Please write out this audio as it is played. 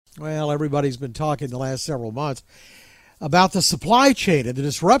Well, everybody's been talking the last several months about the supply chain and the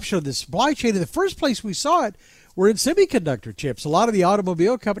disruption of the supply chain. In the first place we saw it were in semiconductor chips. A lot of the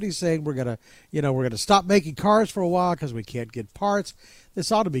automobile companies saying we're gonna stop making cars for a while because we can't get parts.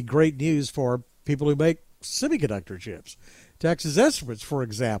 This ought to be great news for people who make semiconductor chips. Texas Instruments, for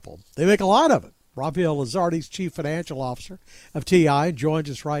example, they make a lot of it. Rafael Lizardi's chief financial officer of TI joins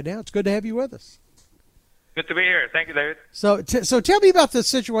us right now. It's good to have you with us. Good to be here. Thank you, David. So tell me about the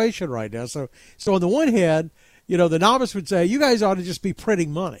situation right now. So on the one hand, the novice would say you guys ought to just be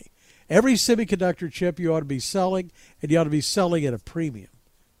printing money. Every semiconductor chip you ought to be selling, and you ought to be selling at a premium.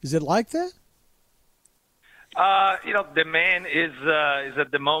 Is it like that? Demand is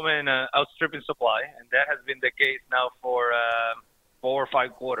at the moment outstripping supply, and that has been the case now for 4 or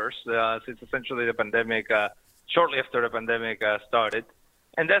 5 quarters since essentially the pandemic, shortly after the pandemic started.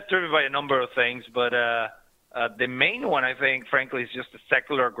 And that's driven by a number of things, but the main one, I think, frankly, is just the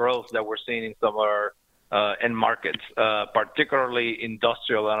secular growth that we're seeing in some of our end markets, particularly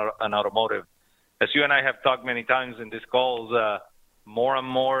industrial and automotive. As you and I have talked many times in these calls, more and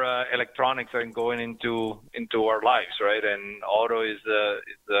more electronics are going into our lives, right? And auto is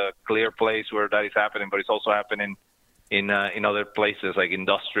a clear place where that is happening, but it's also happening in other places like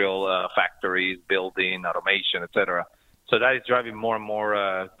industrial factories, building, automation, etc. So that is driving more and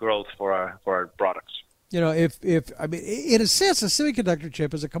more growth for our products. In a sense, a semiconductor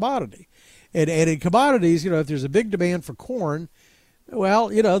chip is a commodity, and in commodities, if there's a big demand for corn, well,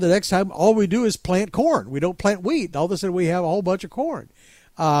 the next time all we do is plant corn. We don't plant wheat. All of a sudden, we have a whole bunch of corn.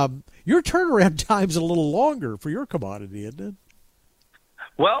 Your turnaround time's a little longer for your commodity, isn't it?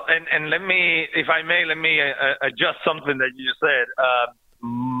 Well, and let me adjust something that you just said.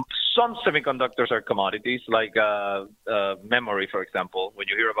 Some semiconductors are commodities, like memory, for example. When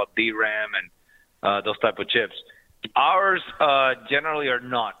you hear about DRAM and those type of chips, ours generally are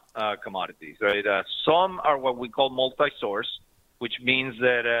not commodities, right? Some are what we call multi-source, which means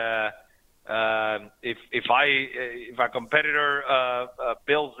that if a competitor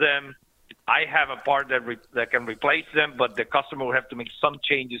builds them, I have a part that can replace them, but the customer will have to make some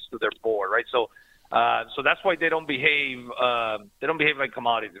changes to their board, right? So that's why they don't behave. They don't behave like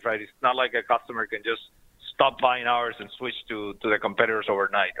commodities, right? It's not like a customer can just stop buying ours and switch to the competitors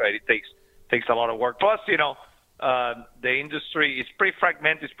overnight, right? It takes a lot of work. Plus, the industry is pretty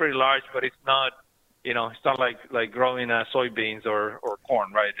fragmented, it's pretty large, but it's not. It's not like growing soybeans or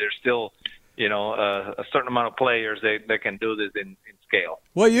corn, right? There's still, a certain amount of players that can do this in scale.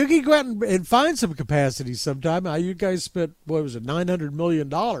 Well, you can go out and find some capacity sometime. You guys spent, $900 million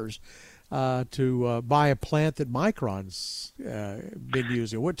to buy a plant that Micron's been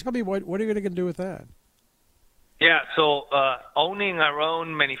using. Tell me, what are you going to do with that? Yeah, so owning our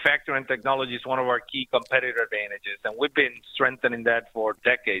own manufacturing technology is one of our key competitive advantages, and we've been strengthening that for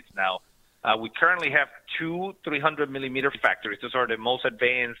decades now. We currently have 2 300-millimeter factories. Those are the most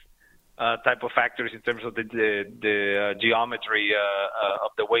advanced type of factories in terms of the geometry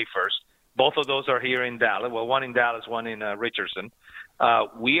of the wafers. Both of those are here in Dallas. Well, one in Dallas, one in Richardson.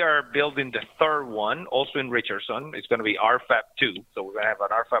 We are building the third one, also in Richardson. It's going to be RFAB 2. So we're going to have an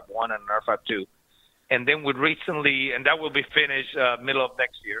RFAB 1 and an RFAB 2. And then and that will be finished middle of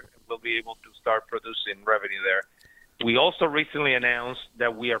next year. We'll be able to start producing revenue there. We also recently announced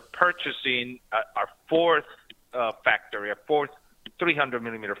that we are purchasing our fourth factory, our fourth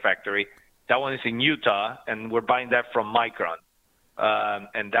 300-millimeter factory. That one is in Utah, and we're buying that from Micron.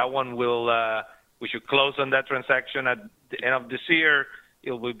 And that one we should close on that transaction at the end of this year.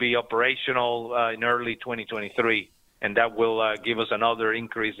 It will be operational in early 2023, and that will give us another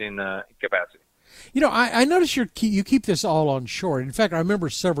increase in capacity. I notice you keep this all on shore. In fact, I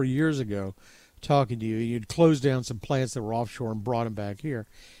remember several years ago talking to you. You'd closed down some plants that were offshore and brought them back here.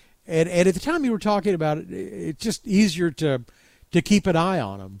 And at the time you were talking about it, it's just easier to keep an eye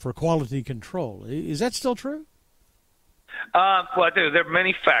on them for quality control. Is that still true? Well, there are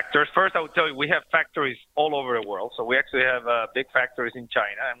many factors. First, I would tell you we have factories all over the world. So we actually have big factories in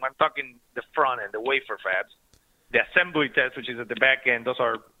China. And when I'm talking the front end, the wafer fabs, the assembly test, which is at the back end, those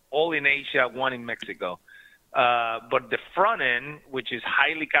are all in Asia, one in Mexico. But the front end, which is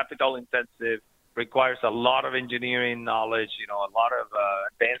highly capital intensive, requires a lot of engineering knowledge, a lot of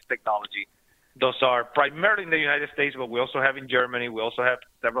advanced technology. Those are primarily in the United States, but we also have in Germany. We also have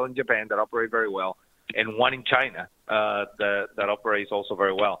several in Japan that operate very well, and one in China that operates also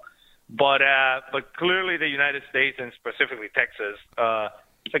very well. But clearly the United States, and specifically Texas,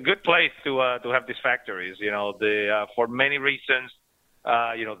 it's a good place to have these factories. For many reasons,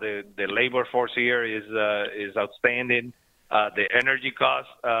 the labor force here is outstanding. The energy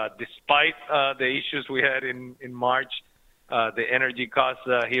costs, despite the issues we had in March, The energy costs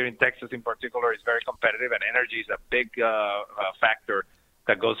here in Texas in particular is very competitive, and energy is a big factor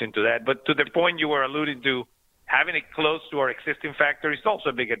that goes into that. But to the point you were alluding to, having it close to our existing factory is also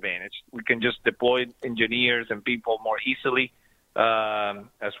a big advantage. We can just deploy engineers and people more easily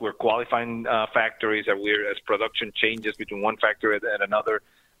as we're qualifying factories, as production changes between one factory and another.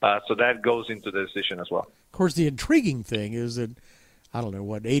 So that goes into the decision as well. Of course, the intriguing thing is that, I don't know,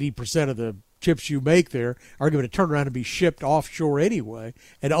 80% of the chips you make there are going to turn around and be shipped offshore anyway,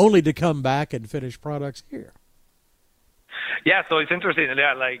 and only to come back and finish products here. Yeah, so it's interesting.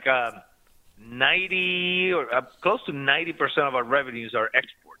 Yeah, like 90 or close to 90% of our revenues are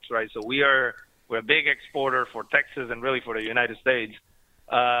exports, right? So we're a big exporter for Texas and really for the United States,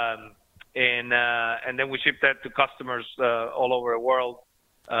 and then we ship that to customers all over the world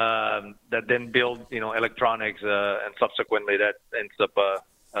that then build electronics, and subsequently that ends up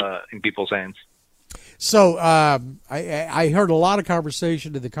in people's hands. So I heard a lot of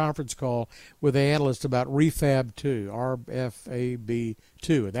conversation in the conference call with the analyst about Refab 2, RFAB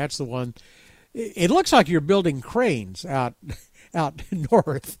 2, and that's the one. It looks like you're building cranes out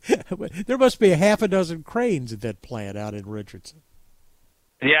north. There must be a half a dozen cranes at that plant out in Richardson.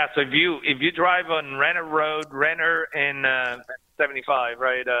 Yeah, so if you drive on Renner Road, Renner and 75,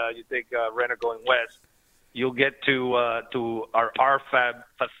 right? You take Renner going west, you'll get to our RFAB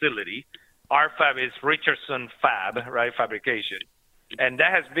facility. RFAB is Richardson Fab, right? Fabrication, and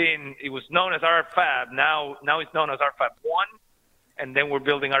that has been. It was known as RFAB. Now it's known as RFAB 1. And then we're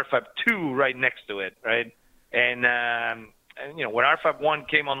building RFAB 2 right next to it, right? And when RFAB 1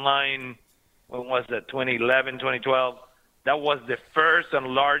 came online, when was that, 2011, 2012, that was the first and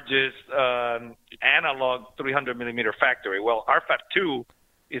largest analog 300-millimeter factory. Well, RFAB 2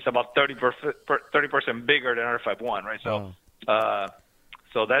 is about 30% bigger than RFAB 1, right? So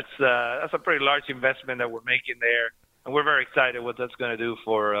so that's a pretty large investment that we're making there. And we're very excited what that's going to do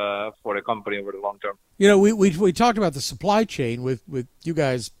for the company over the long term. We talked about the supply chain with you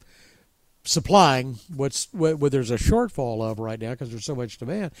guys supplying what there's a shortfall of right now because there's so much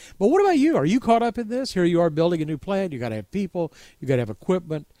demand. But what about you? Are you caught up in this? Here you are building a new plant. You got to have people. You got to have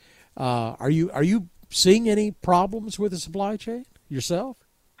equipment. Are you seeing any problems with the supply chain yourself?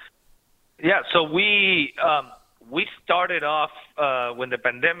 Yeah. So we started off when the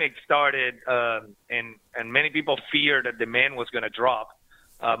pandemic started, and many people feared that demand was going to drop.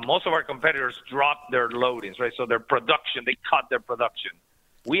 Most of our competitors dropped their loadings, right? So their production, they cut their production.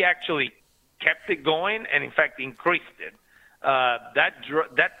 We actually kept it going and, in fact, increased it.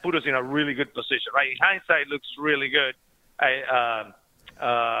 That put us in a really good position, right? In hindsight, it looks really good.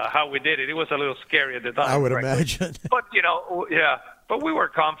 How we did it. It was a little scary at the time. I would imagine. But but we were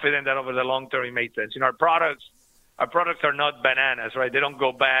confident that over the long term it made sense. Our products are not bananas, right? They don't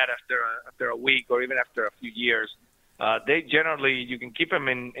go bad after a week or even after a few years. They generally, you can keep them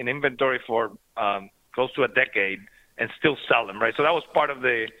in inventory for close to a decade and still sell them, right? So that was part of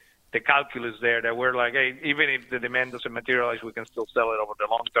the calculus there, that we're like, hey, even if the demand doesn't materialize, we can still sell it over the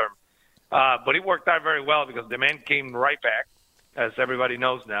long term. But it worked out very well because demand came right back, as everybody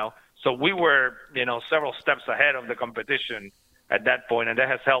knows now. So we were, several steps ahead of the competition at that point, and that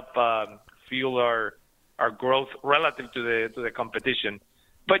has helped fuel our growth relative to the competition.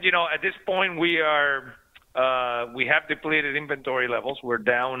 But at this point we have depleted inventory levels. We're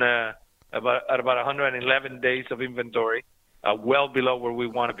down at about 111 days of inventory, well below where we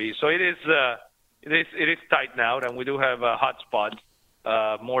want to be. So it is tight now, and we do have hot spots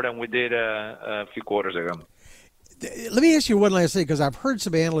more than we did a few quarters ago. Let me ask you one last thing, because I've heard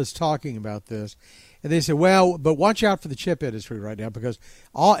some analysts talking about this, and they say, well, but watch out for the chip industry right now because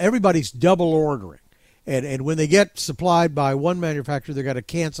everybody's double ordering. And when they get supplied by one manufacturer, they're going to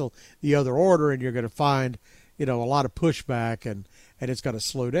cancel the other order, and you're going to find, a lot of pushback, and it's going to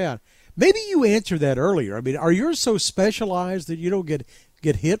slow down. Maybe you answered that earlier. I mean, are yours so specialized that you don't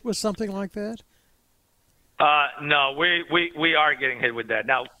get hit with something like that? No, we are getting hit with that.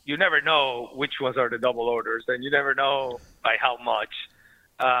 Now, you never know which ones are the double orders, and you never know by how much.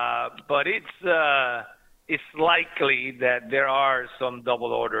 But it's likely that there are some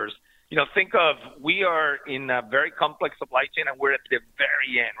double orders. Think of, we are in a very complex supply chain, and we're at the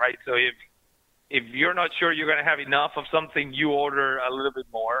very end, right? So if you're not sure you're going to have enough of something, you order a little bit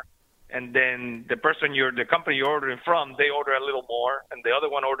more, and then the company you're ordering from, they order a little more, and the other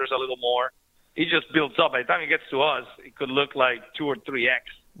one orders a little more. It just builds up. By the time it gets to us, it could look like 2 or 3x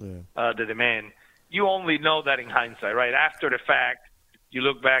the demand. You only know that in hindsight, right? After the fact, you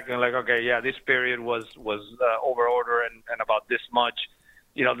look back and like, okay, yeah, this period was over order and about this much.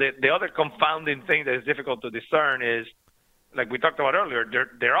 The other confounding thing that is difficult to discern is, like we talked about earlier,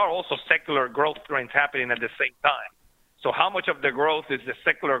 there are also secular growth trends happening at the same time. So how much of the growth is the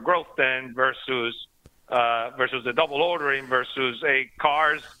secular growth then versus the double ordering versus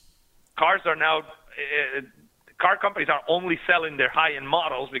cars? Cars are now car companies are only selling their high-end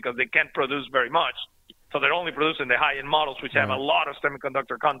models because they can't produce very much. So they're only producing the high-end models, which have a lot of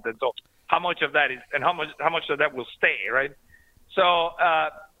semiconductor content. So how much of that is, and how much of that will stay, right? So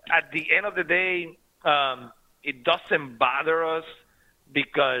at the end of the day, it doesn't bother us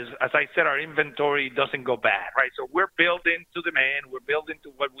because, as I said, our inventory doesn't go bad, right? So we're building to demand. We're building to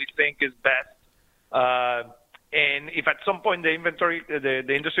what we think is best. And if at some point the industry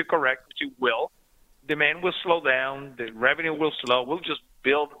corrects, which it will, demand will slow down, the revenue will slow. We'll just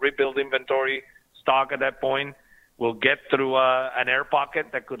rebuild inventory stock at that point. We'll get through an air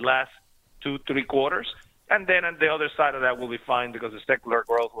pocket that could last 2-3 quarters. And then on the other side of that, we'll be fine because the secular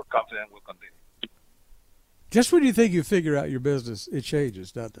growth, we're confident, will continue. Just when you think you figure out your business, it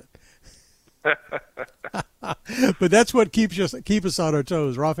changes, doesn't it? But that's what keep us on our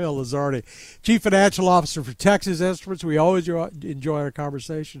toes. Rafael Lizardi, Chief Financial Officer for Texas Instruments. We always enjoy our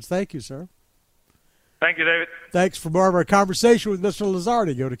conversations. Thank you, sir. Thank you, David. Thanks for more of our conversation with Mr.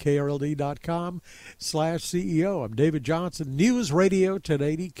 Lizardi. Go to krld.com/CEO. I'm David Johnson, News Radio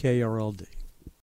 1080 KRLD.